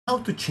How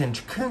to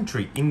change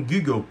country in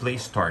Google Play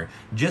Store.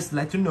 Just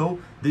let you know,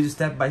 this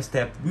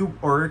step-by-step will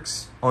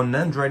works on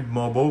Android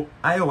mobile,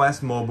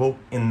 iOS mobile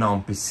and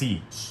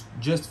non-PC.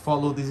 Just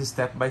follow this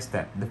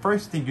step-by-step. The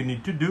first thing you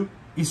need to do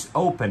is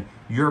open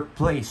your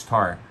Play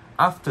Store.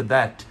 After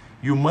that,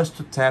 you must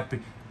tap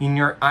in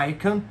your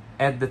icon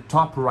at the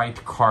top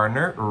right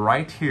corner,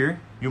 right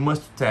here. You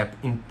must tap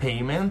in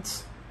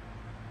Payments.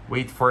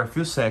 Wait for a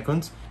few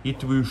seconds,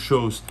 it will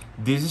show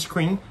this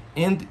screen,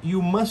 and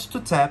you must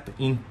tap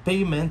in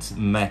Payment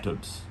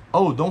Methods.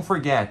 Oh, don't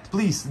forget,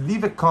 please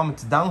leave a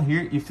comment down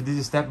here if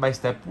this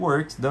step-by-step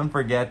works, don't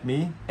forget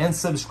me, and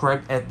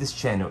subscribe at this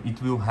channel,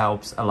 it will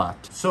help a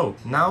lot. So,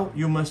 now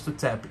you must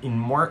tap in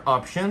More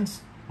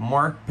Options,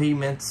 More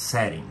Payment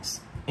Settings,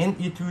 and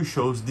it will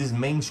show this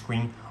main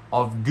screen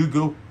of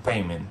Google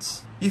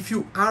Payments. If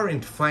you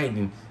aren't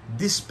finding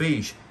this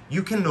page,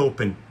 you can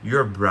open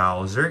your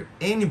browser,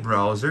 any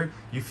browser.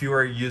 If you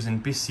are using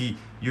PC,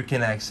 you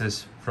can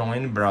access from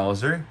any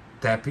browser.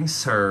 Tap in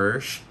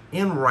search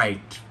and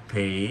write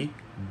pay.google.com.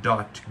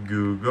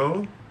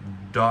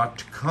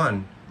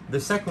 The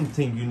second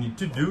thing you need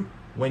to do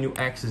when you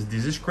access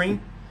this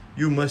screen,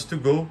 you must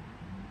go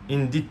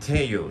in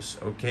details,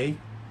 okay?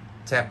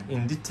 Tap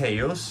in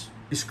details,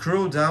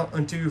 scroll down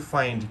until you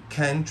find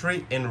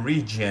country and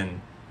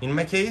region. In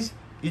my case,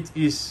 it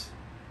is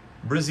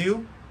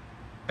Brazil.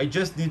 I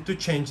just need to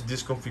change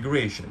this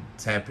configuration.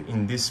 Tap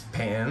in this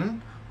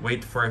pen,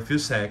 wait for a few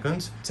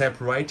seconds, tap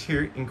right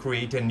here and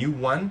create a new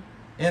one,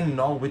 and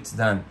now it's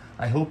done.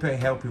 I hope I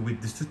help you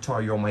with this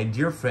tutorial, my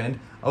dear friend.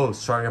 Oh,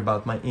 sorry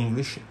about my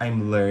English,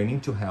 I'm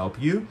learning to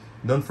help you.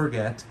 Don't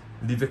forget,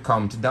 leave a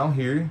comment down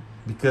here,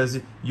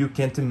 because you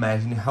can't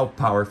imagine how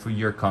powerful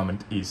your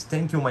comment is.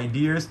 Thank you, my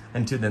dears,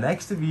 until the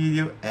next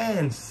video,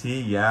 and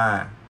see ya!